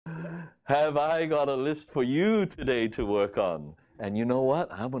have I got a list for you today to work on? And you know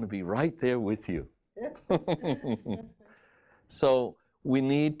what? I'm going to be right there with you. So we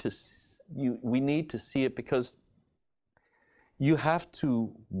need to see it, because you have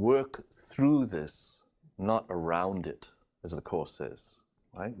to work through this, not around it, as the Course says.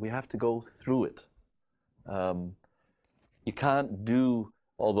 Right? We have to go through it. You can't do,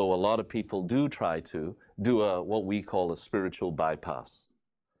 although a lot of people do try to, do what we call a spiritual bypass.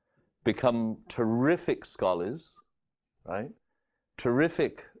 Become terrific scholars, right?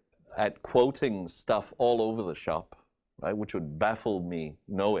 Terrific at quoting stuff all over the shop, right? Which would baffle me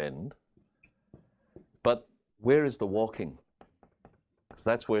no end. But where is the walking? Because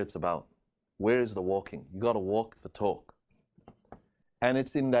that's where it's about. Where is the walking? You got to walk the talk. And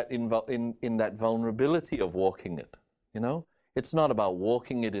it's in that vulnerability of walking it, you know? It's not about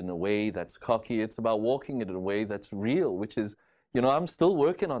walking it in a way that's cocky. It's about walking it in a way that's real, which is, you know, I'm still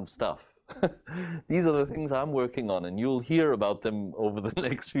working on stuff. These are the things I'm working on, and you'll hear about them over the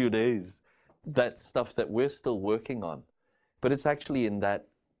next few days. That stuff that we're still working on. But it's actually in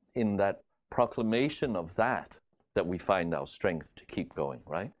that proclamation of that we find our strength to keep going,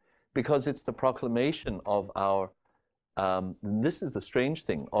 right? Because it's the proclamation of our, this is the strange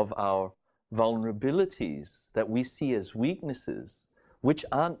thing, of our vulnerabilities that we see as weaknesses, which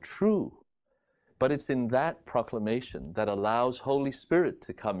aren't true. But it's in that proclamation that allows Holy Spirit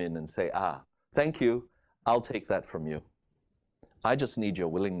to come in and say, ah, thank you, I'll take that from you. I just need your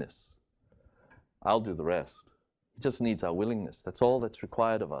willingness. I'll do the rest. It just needs our willingness. That's all that's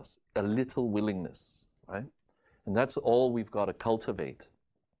required of us, a little willingness, right? And that's all we've got to cultivate,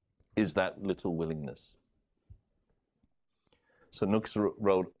 is that little willingness. So Nouk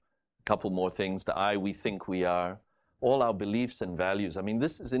wrote a couple more things. The I, we think we are, all our beliefs and values. I mean,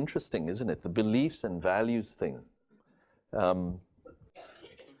 this is interesting, isn't it? The beliefs and values thing.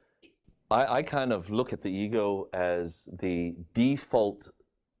 I kind of look at the ego as the default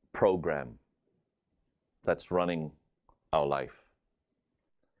program that's running our life.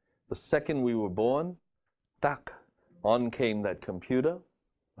 The second we were born, tack, on came that computer,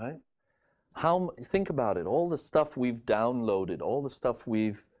 right? Think about it, all the stuff we've downloaded, all the stuff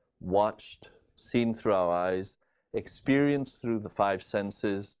we've watched, seen through our eyes, experienced through the five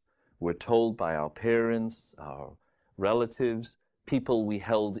senses, we're told by our parents, our relatives, people we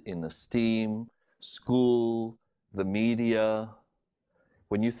held in esteem, school, the media.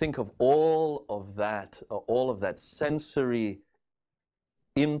 When you think of all of that sensory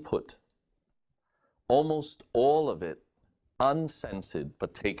input, almost all of it uncensored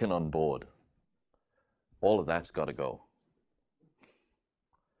but taken on board, all of that's got to go.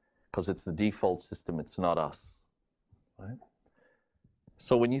 Because it's the default system, it's not us. Right?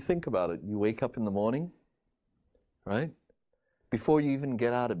 So when you think about it, you wake up in the morning, right? Before you even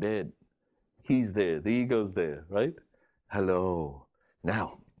get out of bed, he's there, the ego's there, right? Hello.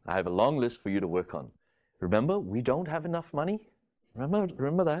 Now, I have a long list for you to work on. Remember, we don't have enough money.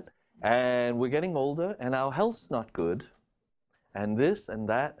 Remember that? And we're getting older, and our health's not good. And this, and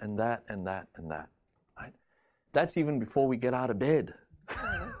that, and that, and that, and that. Right? That's even before we get out of bed.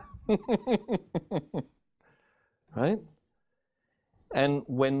 Right? And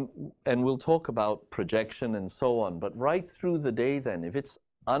we'll talk about projection and so on, but right through the day then, if it's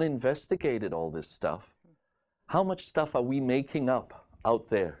uninvestigated, all this stuff, how much stuff are we making up out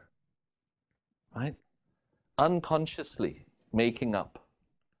there? Right? Unconsciously making up.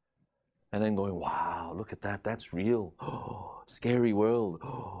 And then going, wow, look at that, that's real. Oh, scary world.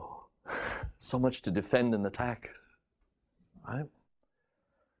 Oh, so much to defend and attack. Right?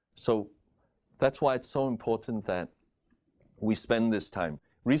 So that's why it's so important that we spend this time.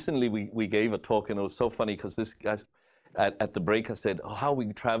 Recently, we gave a talk, and it was so funny because this guy, at the break, I said, oh, how are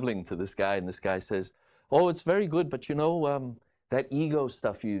we traveling to this guy? And this guy says, oh, it's very good, but you know, that ego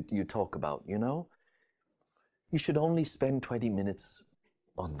stuff you talk about, you know, you should only spend 20 minutes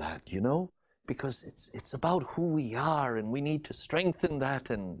on that, you know, because it's about who we are, and we need to strengthen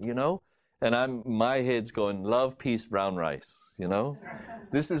that, and, you know, and my head's going, love, peace, brown rice, you know.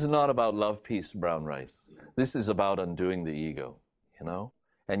 This is not about love, peace, brown rice. This is about undoing the ego, you know.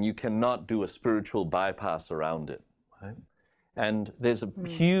 And you cannot do a spiritual bypass around it, right? And there's a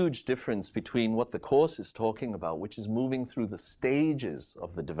huge difference between what the Course is talking about, which is moving through the stages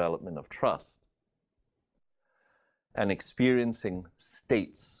of the development of trust, and experiencing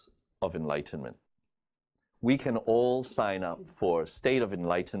states of enlightenment. We can all sign up for State of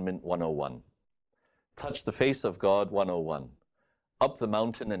Enlightenment 101, Touch the Face of God 101, Up the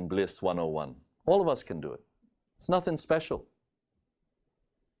Mountain and Bliss 101. All of us can do it. It's nothing special.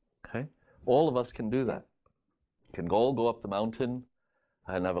 Okay? All of us can do that. We can all go up the mountain,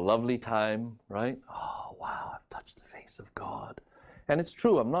 and have a lovely time, right? Oh, wow, I've touched the face of God. And it's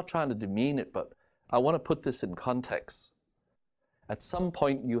true, I'm not trying to demean it, but I want to put this in context. At some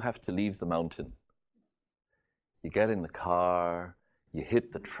point, you have to leave the mountain. You get in the car, you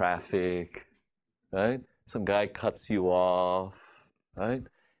hit the traffic, right? Some guy cuts you off, right?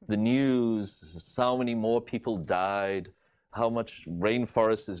 The news, how many more people died, how much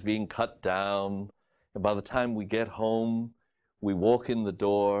rainforest is being cut down. And by the time we get home, we walk in the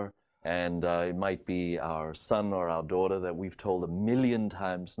door, and it might be our son or our daughter that we've told 1,000,000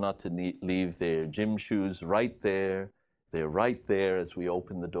 times not to leave their gym shoes right there. They're right there as we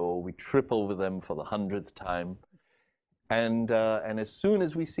open the door. We trip over them for the 100th time. And as soon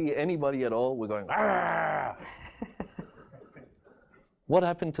as we see anybody at all, we're going, "Ah!" What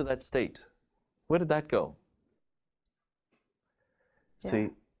happened to that state? Where did that go? Yeah. See,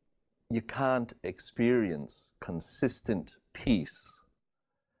 you can't experience consistent peace,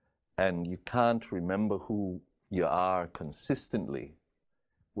 and you can't remember who you are consistently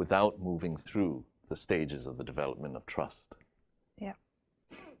without moving through the stages of the development of trust. Yeah.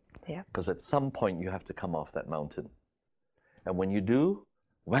 Yeah. Because at some point you have to come off that mountain. And when you do,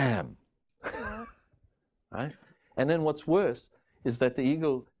 wham! Right? And then what's worse is that the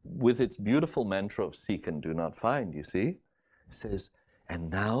ego, with its beautiful mantra of seek and do not find, you see, says, and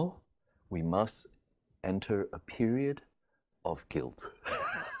now we must enter a period of guilt.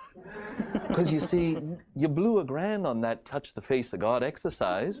 Because you see, you blew a grand on that touch the face of God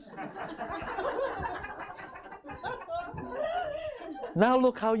exercise. Now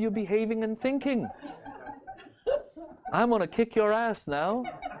look how you're behaving and thinking. I'm going to kick your ass now.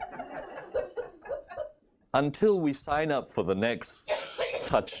 Until we sign up for the next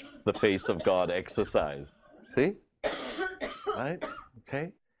touch the face of God exercise. See? Right?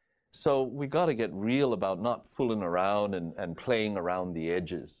 Okay? So we got to get real about not fooling around and playing around the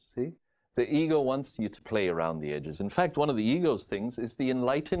edges. See? The ego wants you to play around the edges. In fact, one of the ego's things is the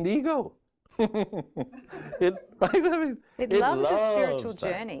enlightened ego. It loves the spiritual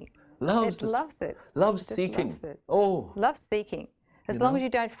journey. Loves it. Loves seeking. Loves it. Oh. Loves seeking. As long as you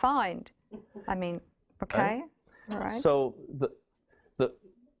don't find. I mean, okay. Right? All right. So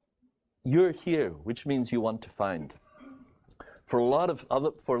you're here, which means you want to find. For a lot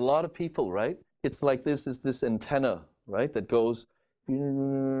of people, right? It's like this is this antenna, right? That goes,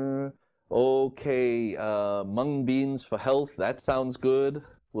 okay, mung beans for health, that sounds good.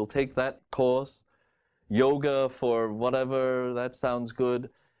 We'll take that course. Yoga for whatever, that sounds good.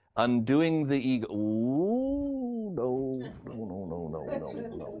 Undoing the ego. Ooh, no.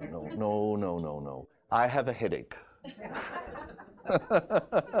 I have a headache.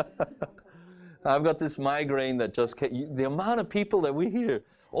 I've got this migraine that just came. The amount of people that we hear,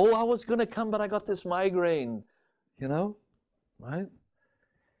 oh, I was going to come, but I got this migraine. You know, right?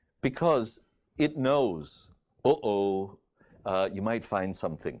 Because it knows, you might find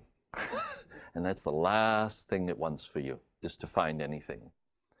something. And that's the last thing it wants for you, is to find anything.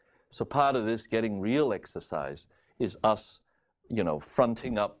 So part of this getting real exercise is us,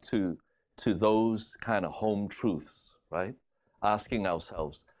 fronting up to those kind of home truths, right? Asking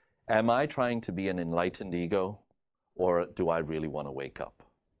ourselves, am I trying to be an enlightened ego, or do I really want to wake up?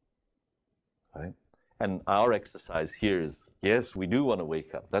 Right? And our exercise here is, yes, we do want to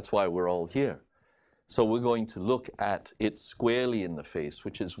wake up. That's why we're all here. So we're going to look at it squarely in the face,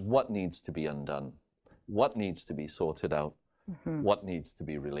 which is what needs to be undone, what needs to be sorted out, what needs to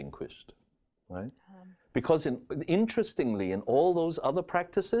be relinquished, right? Because interestingly, in all those other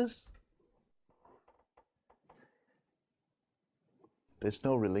practices, there's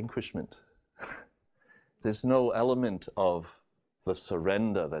no relinquishment. There's no element of the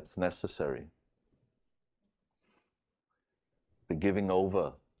surrender that's necessary. The giving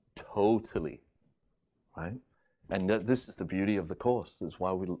over totally, right? And this is the beauty of the Course. This is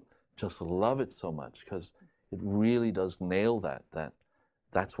why we just love it so much, because it really does nail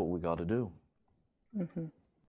that's what we got to do.